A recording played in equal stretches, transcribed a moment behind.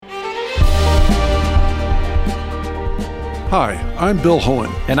Hi, I'm Bill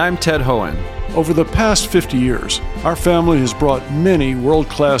Hohen. And I'm Ted Hohen. Over the past 50 years, our family has brought many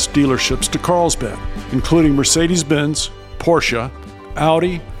world-class dealerships to Carlsbad, including Mercedes-Benz, Porsche,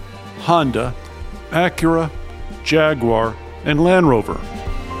 Audi, Honda, Acura, Jaguar, and Land Rover.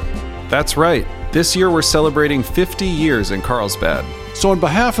 That's right. This year we're celebrating 50 years in Carlsbad. So on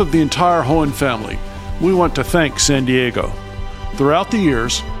behalf of the entire Hohen family, we want to thank San Diego. Throughout the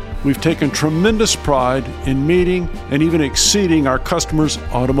years, we've taken tremendous pride in meeting and even exceeding our customers'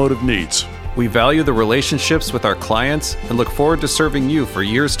 automotive needs. We value the relationships with our clients and look forward to serving you for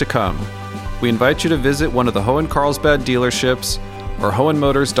years to come. We invite you to visit one of the Hohen Carlsbad dealerships or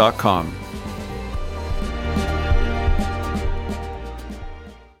hohenmotors.com.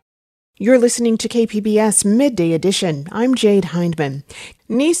 You're listening to KPBS Midday Edition. I'm Jade Hindman.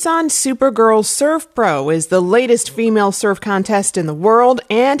 Nissan Supergirl Surf Pro is the latest female surf contest in the world,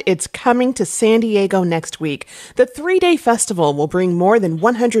 and it's coming to San Diego next week. The 3-day festival will bring more than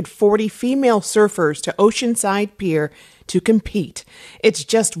 140 female surfers to Oceanside Pier to compete. It's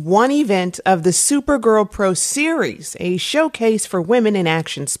just one event of the Supergirl Pro Series, a showcase for women in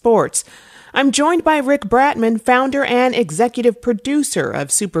action sports. I'm joined by Rick Bratman, founder and executive producer of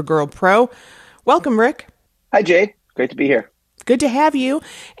Supergirl Pro. Welcome, Rick. Hi, Jade. Great to be here. Good to have you.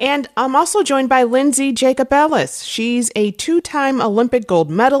 And I'm also joined by Lindsay Jacob-Ellis. She's a 2-time Olympic gold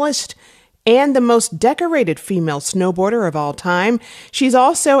medalist and the most decorated female snowboarder of all time. She's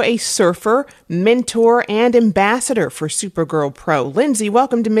also a surfer, mentor, and ambassador for Supergirl Pro. Lindsay,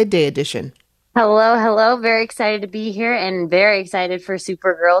 welcome to Midday Edition. Hello. Very excited to be here and very excited for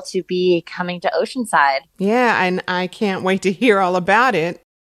Supergirl to be coming to Oceanside. Yeah, and I can't wait to hear all about it.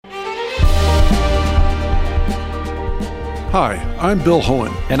 Hi, I'm Bill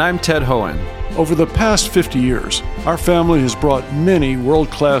Hohen. And I'm Ted Hohen. Over the past 50 years, our family has brought many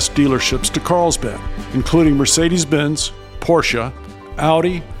world-class dealerships to Carlsbad, including Mercedes-Benz, Porsche,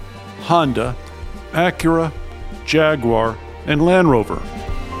 Audi, Honda, Acura, Jaguar, and Land Rover.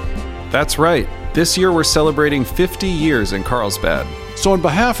 That's right. This year we're celebrating 50 years in Carlsbad. So on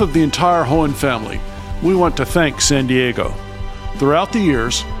behalf of the entire Hohen family, we want to thank San Diego. Throughout the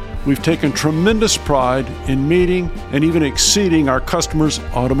years, we've taken tremendous pride in meeting and even exceeding our customers'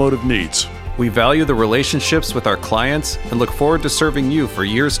 automotive needs. We value the relationships with our clients and look forward to serving you for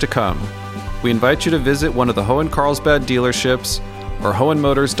years to come. We invite you to visit one of the Hohen Carlsbad dealerships or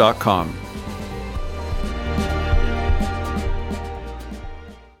hohenmotors.com.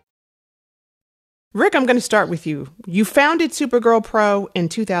 Rick, I'm going to start with you. You founded Supergirl Pro in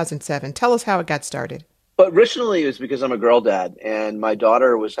 2007. Tell us how it got started. But originally it was because I'm a girl dad and my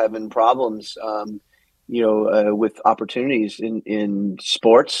daughter was having problems, with opportunities in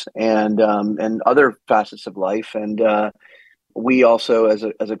sports and other facets of life. And we also, as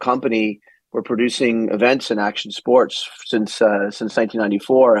a company, were producing events in action sports since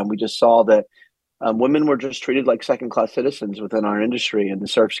 1994. And we just saw that women were just treated like second-class citizens within our industry and the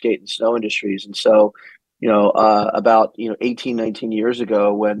surf, skate, and snow industries. And so, about 18, 19 years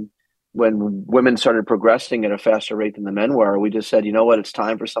ago, when women started progressing at a faster rate than the men were, we just said, you know what, it's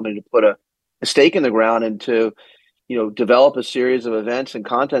time for somebody to put a stake in the ground and to, develop a series of events and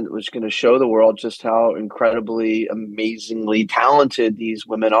content that was going to show the world just how incredibly, amazingly talented these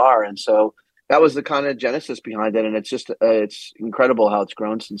women are. And so that was the kind of genesis behind it. And it's just, it's incredible how it's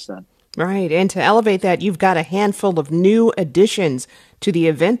grown since then. Right. And to elevate that, you've got a handful of new additions to the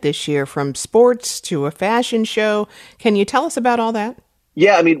event this year, from sports to a fashion show. Can you tell us about all that?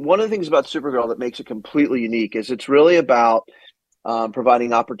 Yeah, I mean, one of the things about Supergirl that makes it completely unique is it's really about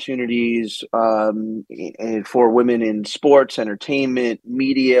providing opportunities for women in sports, entertainment,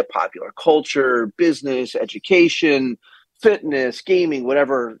 media, popular culture, business, education, fitness, gaming,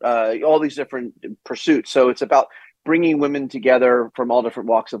 whatever, all these different pursuits. So it's about bringing women together from all different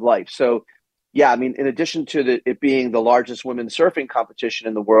walks of life. So, yeah, I mean, in addition to it being the largest women's surfing competition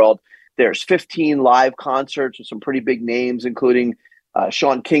in the world, there's 15 live concerts with some pretty big names, including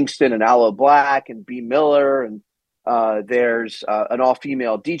Sean Kingston and Aloe Black and B. Miller. And there's an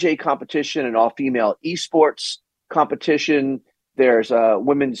all-female DJ competition, an all-female esports competition. There's a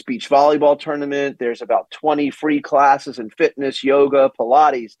women's beach volleyball tournament. There's about 20 free classes in fitness, yoga,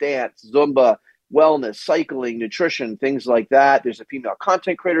 Pilates, dance, Zumba, wellness, cycling, nutrition, things like that. There's a female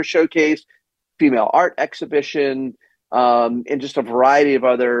content creator showcase, female art exhibition, and just a variety of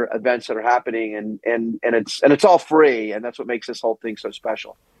other events that are happening. And it's all free. And that's what makes this whole thing so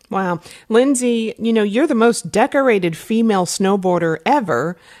special. Wow. Lindsay, you're the most decorated female snowboarder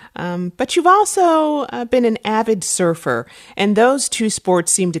ever, but you've also been an avid surfer, and those two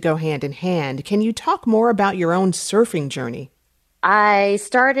sports seem to go hand in hand. Can you talk more about your own surfing journey? I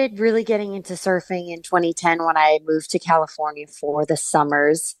started really getting into surfing in 2010 when I moved to California for the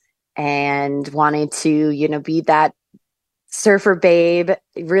summers and wanted to, be that surfer babe,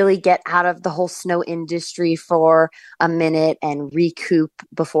 really get out of the whole snow industry for a minute and recoup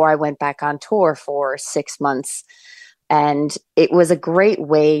before I went back on tour for 6 months. And it was a great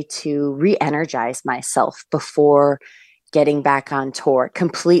way to re energize myself before getting back on tour,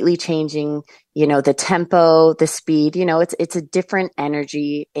 completely changing, the tempo, the speed. It's a different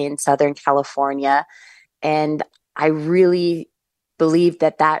energy in Southern California. And I really believe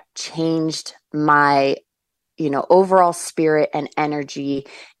that changed my overall spirit and energy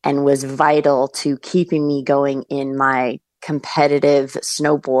and was vital to keeping me going in my competitive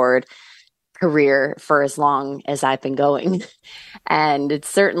snowboard career for as long as I've been going. And it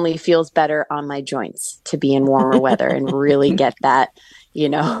certainly feels better on my joints to be in warmer weather and really get that,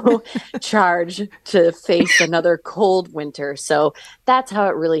 charge to face another cold winter. So that's how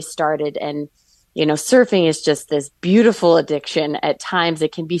it really started. And surfing is just this beautiful addiction. At times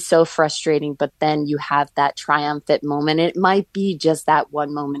it can be so frustrating, but then you have that triumphant moment. It might be just that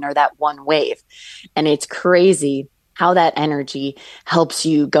one moment or that one wave. And it's crazy how that energy helps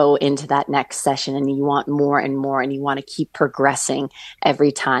you go into that next session, and you want more and more, and you want to keep progressing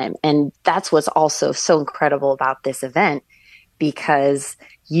every time. And that's what's also so incredible about this event, because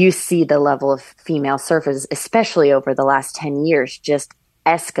you see the level of female surfers, especially over the last 10 years, just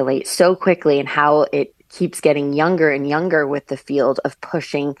escalate so quickly, and how it keeps getting younger and younger with the field of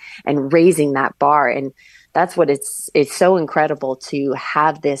pushing and raising that bar. And that's what it's so incredible to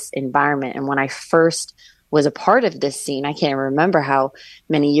have this environment. And when I first was a part of this scene, I can't remember how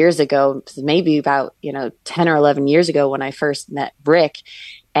many years ago, maybe about 10 or 11 years ago, when I first met Rick,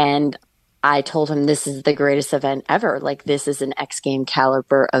 and I told him, this is the greatest event ever. Like, this is an X Game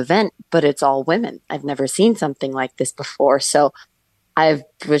caliber event, but it's all women. I've never seen something like this before. So I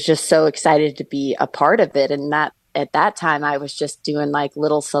was just so excited to be a part of it. And that at that time, I was just doing like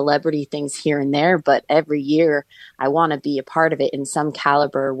little celebrity things here and there. But every year I want to be a part of it in some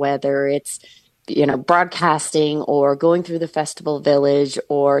caliber, whether it's, broadcasting or going through the festival village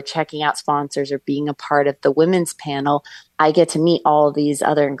or checking out sponsors or being a part of the women's panel. I get to meet all of these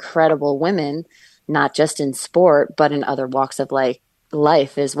other incredible women, not just in sport, but in other walks of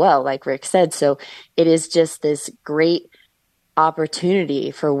life as well, like Rick said. So it is just this great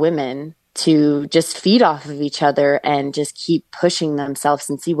opportunity for women to just feed off of each other and just keep pushing themselves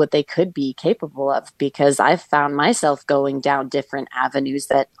and see what they could be capable of, because I've found myself going down different avenues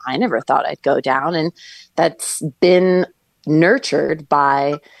that I never thought I'd go down, and that's been nurtured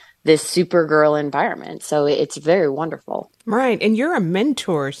by this Supergirl environment. So it's very wonderful. Right. And you're a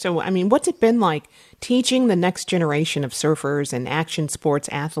mentor. So, I mean, what's it been like teaching the next generation of surfers and action sports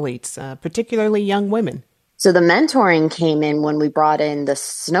athletes, particularly young women? So the mentoring came in when we brought in the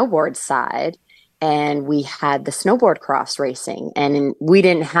snowboard side, and we had the snowboard cross racing, and we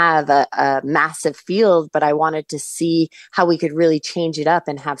didn't have a massive field, but I wanted to see how we could really change it up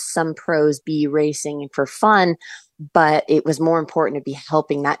and have some pros be racing for fun. But it was more important to be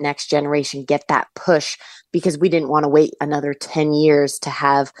helping that next generation get that push, because we didn't want to wait another 10 years to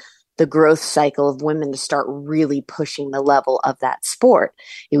have the growth cycle of women to start really pushing the level of that sport.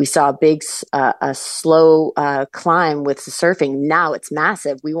 We saw a slow climb with the surfing. Now it's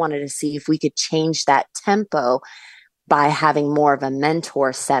massive. We wanted to see if we could change that tempo by having more of a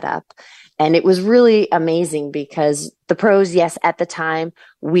mentor setup. And it was really amazing, because the pros, yes, at the time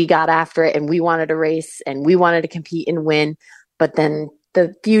we got after it and we wanted to race and we wanted to compete and win. But then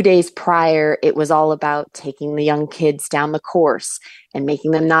the few days prior, it was all about taking the young kids down the course and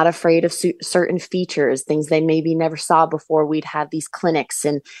making them not afraid of certain features, things they maybe never saw before. We'd have these clinics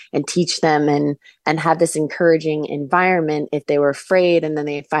and teach them and have this encouraging environment. If they were afraid and then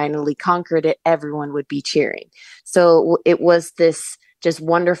they finally conquered it, everyone would be cheering. So it was this just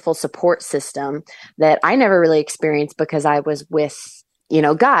wonderful support system that I never really experienced, because I was with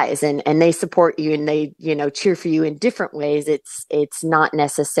guys, and they support you and they, cheer for you in different ways. It's not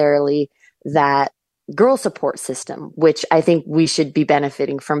necessarily that girl support system, which I think we should be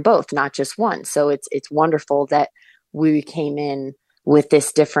benefiting from both, not just one. So it's wonderful that we came in with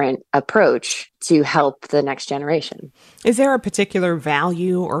this different approach to help the next generation. Is there a particular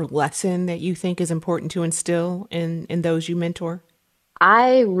value or lesson that you think is important to instill in those you mentor?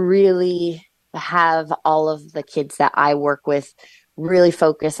 I really have all of the kids that I work with really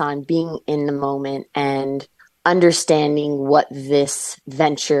focus on being in the moment and understanding what this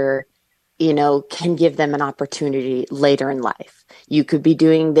venture, can give them an opportunity later in life. You could be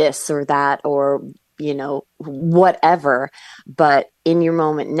doing this or that or, whatever, but in your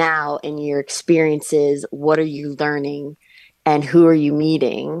moment now, in your experiences, what are you learning? and who are you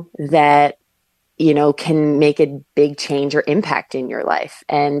meeting that, can make a big change or impact in your life.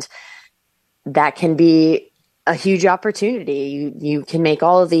 And that can be a huge opportunity. You can make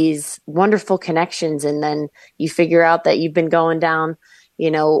all of these wonderful connections, and then you figure out that you've been going down,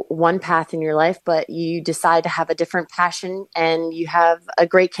 one path in your life, but you decide to have a different passion, and you have a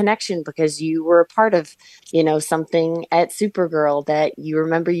great connection because you were a part of, something at Supergirl that you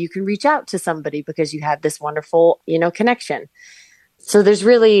remember you can reach out to somebody because you have this wonderful, connection. So there's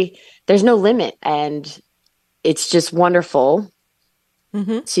no limit, and it's just wonderful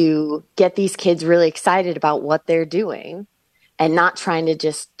to get these kids really excited about what they're doing and not trying to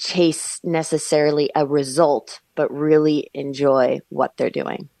just chase necessarily a result, but really enjoy what they're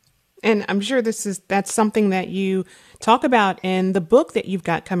doing. And I'm sure that's something that you talk about in the book that you've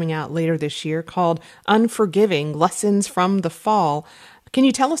got coming out later this year called Unforgiving: Lessons from the Fall. Can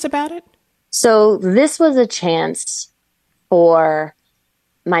you tell us about it? So this was a chance for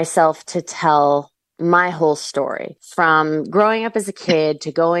myself to tell my whole story, from growing up as a kid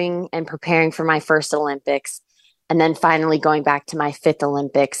to going and preparing for my first Olympics, and then finally going back to my fifth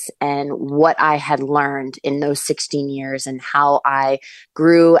Olympics and what I had learned in those 16 years and how I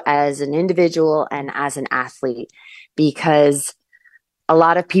grew as an individual and as an athlete. Because a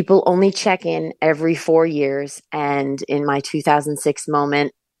lot of people only check in every 4 years. And in my 2006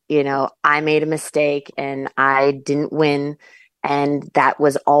 moment, I made a mistake and I didn't win. And that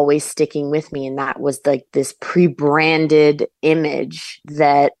was always sticking with me. And that was like this pre-branded image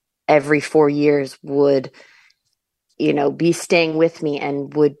that every 4 years would, be staying with me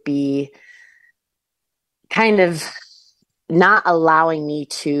and would be kind of not allowing me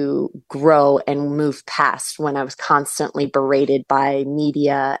to grow and move past when I was constantly berated by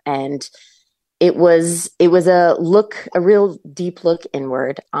media. And it was a real deep look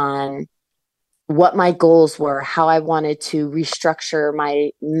inward on what my goals were, how I wanted to restructure my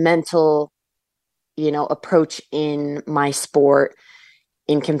mental, approach in my sport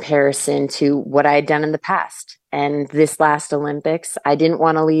in comparison to what I had done in the past. And this last Olympics, I didn't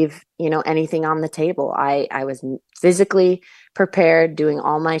want to leave, anything on the table. I was physically prepared, doing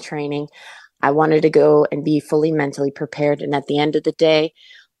all my training. I wanted to go and be fully mentally prepared. And at the end of the day,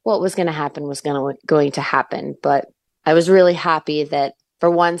 what was going to happen was going to happen. But I was really happy that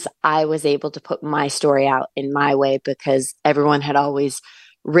for once, I was able to put my story out in my way, because everyone had always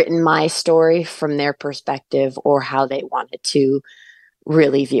written my story from their perspective or how they wanted to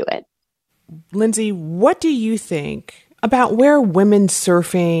really view it. Lindsay, what do you think about where women's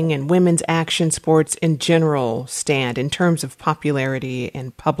surfing and women's action sports in general stand in terms of popularity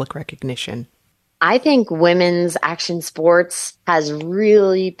and public recognition? I think women's action sports has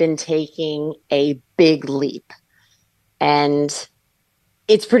really been taking a big leap. And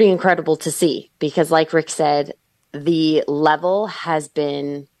it's pretty incredible to see, because like Rick said, the level has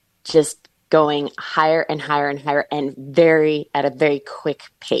been just going higher and higher and higher and at a very quick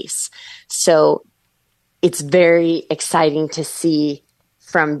pace. So it's very exciting to see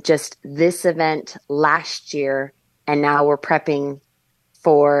from just this event last year, and now we're prepping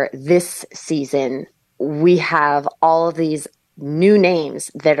for this season. We have all of these new names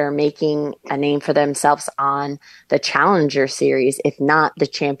that are making a name for themselves on the Challenger Series, if not the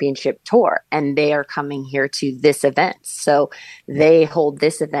Championship Tour. And they are coming here to this event. So they hold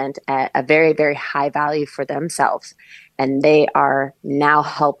this event at a very, very high value for themselves. And they are now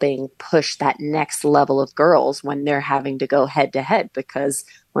helping push that next level of girls when they're having to go head to head, because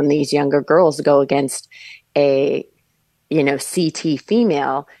when these younger girls go against a, CT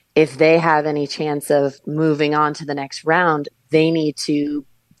female, if they have any chance of moving on to the next round, they need to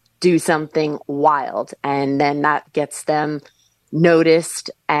do something wild. And then that gets them noticed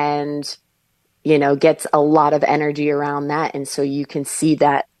and, gets a lot of energy around that. And so you can see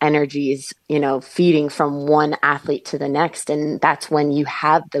that energy is, feeding from one athlete to the next. And that's when you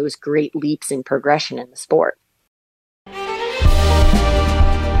have those great leaps in progression in the sport.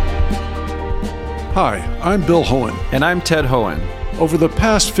 Hi, I'm Bill Hohen. And I'm Ted Hohen. Over the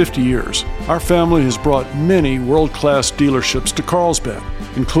past 50 years, our family has brought many world-class dealerships to Carlsbad,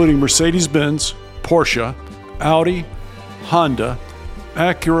 including Mercedes-Benz, Porsche, Audi, Honda,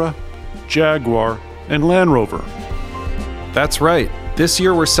 Acura, Jaguar, and Land Rover. That's right. This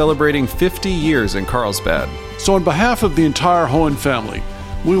year we're celebrating 50 years in Carlsbad. So on behalf of the entire Hohen family,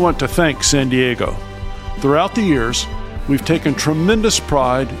 we want to thank San Diego. Throughout the years, we've taken tremendous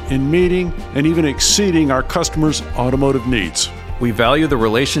pride in meeting and even exceeding our customers' automotive needs. We value the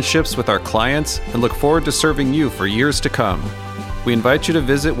relationships with our clients and look forward to serving you for years to come. We invite you to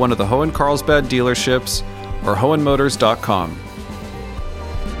visit one of the Hohen Carlsbad dealerships or hohenmotors.com.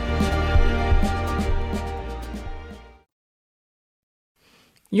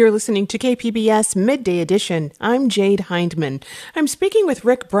 You're listening to KPBS Midday Edition. I'm Jade Hindman. I'm speaking with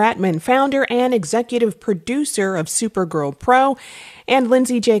Rick Bratman, founder and executive producer of Supergirl Pro, and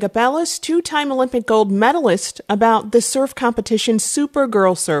Lindsay Jacobellis, two-time Olympic gold medalist, about the surf competition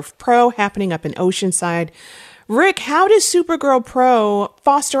Supergirl Surf Pro happening up in Oceanside. Rick, how does Supergirl Pro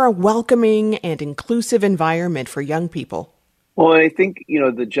foster a welcoming and inclusive environment for young people? Well, I think,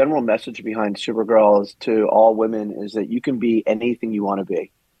 the general message behind Supergirl is to all women is that you can be anything you want to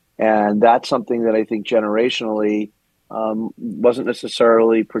be. And that's something that I think generationally wasn't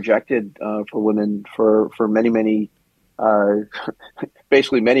necessarily projected for women for many,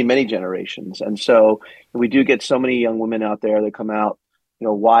 basically many generations. And so we do get so many young women out there that come out,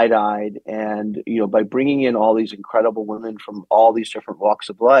 wide-eyed. And, by bringing in all these incredible women from all these different walks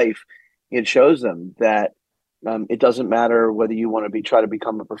of life, it shows them that it doesn't matter whether you want to try to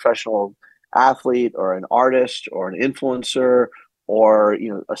become a professional athlete or an artist or an influencer or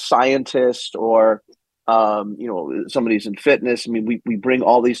a scientist or somebody's in fitness. I mean, we bring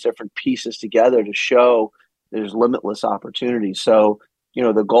all these different pieces together to show there's limitless opportunity. So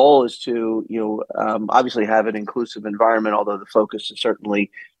the goal is to obviously have an inclusive environment, although the focus is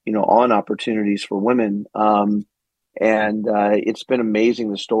certainly on opportunities for women. And it's been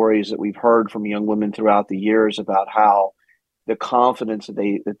amazing the stories that we've heard from young women throughout the years about how the confidence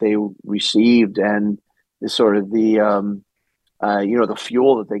that they received and the sort of the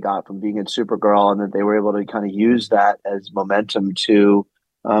fuel that they got from being in Supergirl, and that they were able to kind of use that as momentum to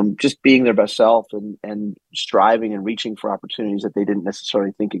just being their best self and striving and reaching for opportunities that they didn't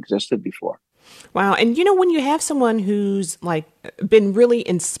necessarily think existed before. Wow. And when you have someone who's been really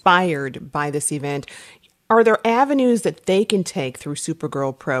inspired by this event, are there avenues that they can take through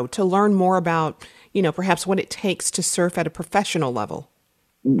Supergirl Pro to learn more about, perhaps what it takes to surf at a professional level?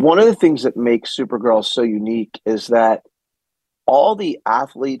 One of the things that makes Supergirl so unique is that all the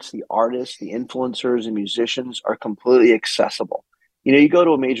athletes, the artists, the influencers, and musicians are completely accessible. You go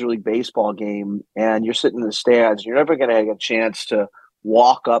to a Major League Baseball game and you're sitting in the stands. You're never going to get a chance to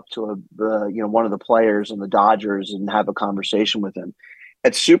walk up to one of the players on the Dodgers and have a conversation with them.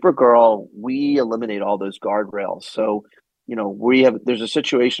 At Supergirl, we eliminate all those guardrails. So, there's a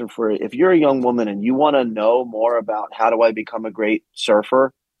situation for if you're a young woman and you want to know more about how do I become a great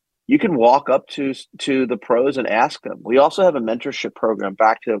surfer, you can walk up to the pros and ask them. We also have a mentorship program,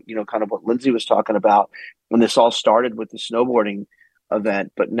 back to, kind of what Lindsay was talking about when this all started with the snowboarding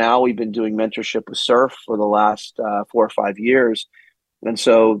event. But now we've been doing mentorship with surf for the last 4 or 5 years. And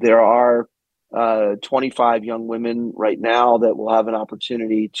so there are 25 young women right now that will have an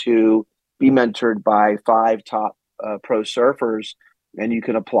opportunity to be mentored by 5 top pro surfers. And you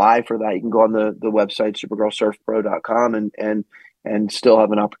can apply for that. You can go on the website, supergirlsurfpro.com, and still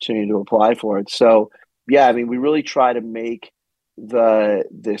have an opportunity to apply for it. So, yeah, I mean, we really try to make the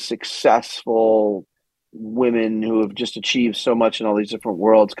successful women who have just achieved so much in all these different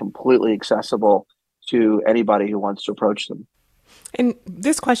worlds completely accessible to anybody who wants to approach them. And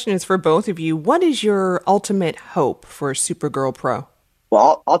this question is for both of you. What is your ultimate hope for Supergirl Pro?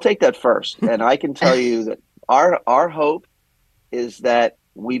 Well, I'll take that first. And I can tell you that our hope is that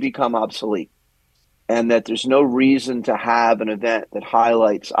we become obsolete, and that there's no reason to have an event that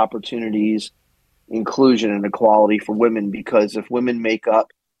highlights opportunities, inclusion, and equality for women, because if women make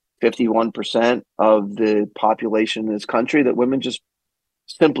up 51% of the population in this country, that women just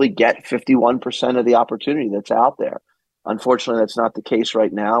simply get 51% of the opportunity that's out there. Unfortunately, that's not the case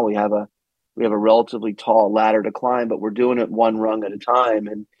right now. We have a relatively tall ladder to climb, but we're doing it one rung at a time.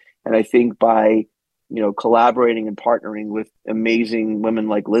 And I think by collaborating and partnering with amazing women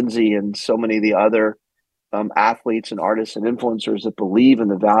like Lindsay and so many of the other athletes and artists and influencers that believe in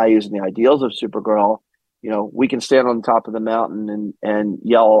the values and the ideals of Supergirl, we can stand on top of the mountain and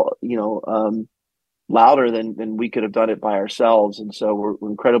yell, louder than we could have done it by ourselves. And so we're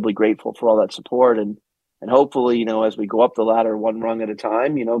incredibly grateful for all that support. And hopefully, as we go up the ladder one rung at a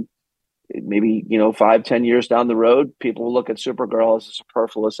time, maybe 5-10 years down the road, people will look at Supergirl as a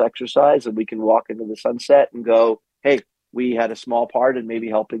superfluous exercise, and we can walk into the sunset and go, hey, we had a small part in maybe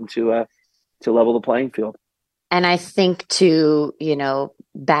helping to level the playing field. And I think to,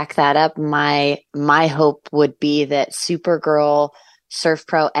 back that up, my hope would be that Supergirl, Surf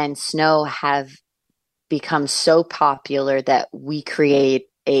Pro, and Snow have become so popular that we create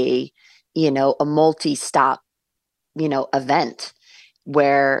a multi-stop, event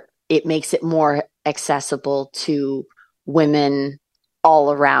where it makes it more accessible to women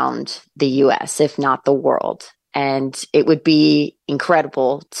all around the US, if not the world. And it would be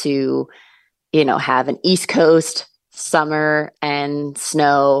incredible to, have an East Coast summer and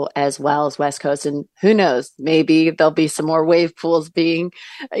snow as well as West Coast. And who knows, maybe there'll be some more wave pools being,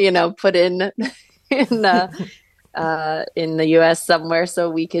 put in in the US somewhere so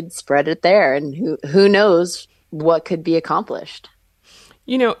we could spread it there. And who knows what could be accomplished.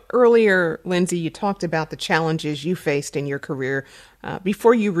 Earlier, Lindsay, you talked about the challenges you faced in your career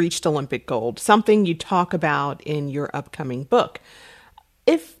before you reached Olympic gold, something you talk about in your upcoming book.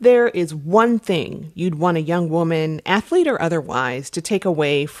 If there is one thing you'd want a young woman, athlete or otherwise, to take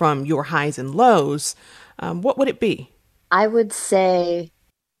away from your highs and lows, what would it be? I would say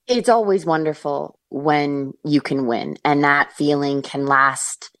it's always wonderful when you can win, and that feeling can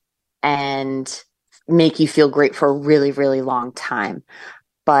last and make you feel great for a really, really long time.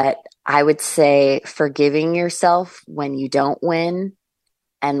 But I would say forgiving yourself when you don't win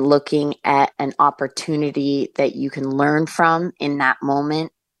and looking at an opportunity that you can learn from in that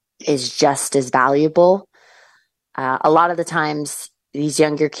moment is just as valuable. A lot of the times these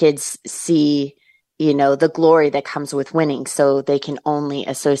younger kids see, the glory that comes with winning. So they can only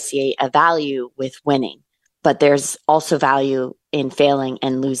associate a value with winning, but there's also value in failing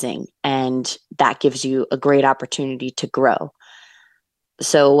and losing. And that gives you a great opportunity to grow.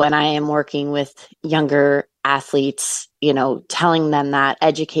 So when I am working with younger athletes, telling them that,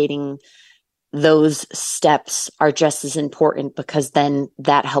 educating those steps are just as important, because then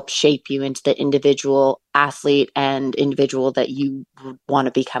that helps shape you into the individual athlete and individual that you want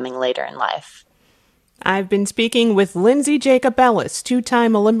to be becoming later in life. I've been speaking with Lindsay Jacobellis,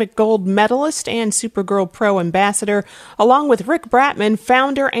 two-time Olympic gold medalist and Supergirl Pro ambassador, along with Rick Bratman,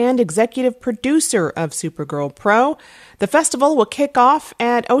 founder and executive producer of Supergirl Pro. The festival will kick off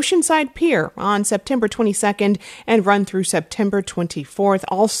at Oceanside Pier on September 22nd and run through September 24th.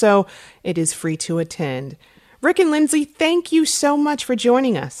 Also, it is free to attend. Rick and Lindsay, thank you so much for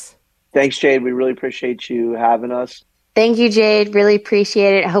joining us. Thanks, Jade. We really appreciate you having us. Thank you, Jade. Really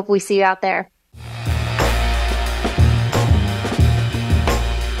appreciate it. I hope we see you out there.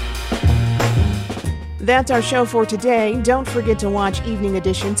 That's our show for today. Don't forget to watch Evening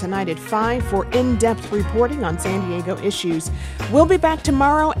Edition tonight at 5 for in-depth reporting on San Diego issues. We'll be back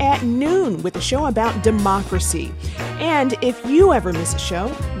tomorrow at noon with a show about democracy. And if you ever miss a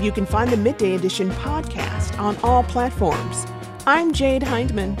show, you can find the Midday Edition podcast on all platforms. I'm Jade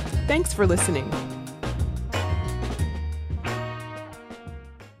Hindman. Thanks for listening.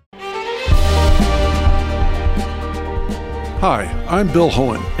 Hi, I'm Bill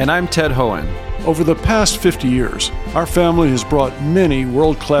Hohen. And I'm Ted Hohen. Over the past 50 years, our family has brought many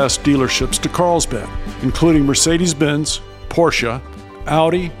world-class dealerships to Carlsbad, including Mercedes-Benz, Porsche,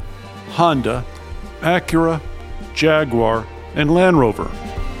 Audi, Honda, Acura, Jaguar, and Land Rover.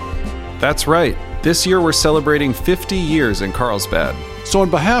 That's right. This year we're celebrating 50 years in Carlsbad. So on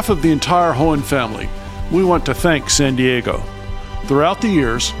behalf of the entire Hohen family, we want to thank San Diego. Throughout the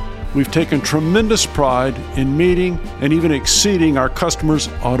years, we've taken tremendous pride in meeting and even exceeding our customers'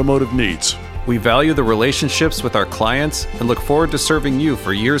 automotive needs. We value the relationships with our clients and look forward to serving you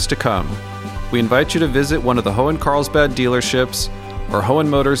for years to come. We invite you to visit one of the Hohen Carlsbad dealerships or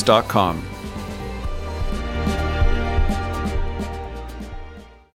hohenmotors.com.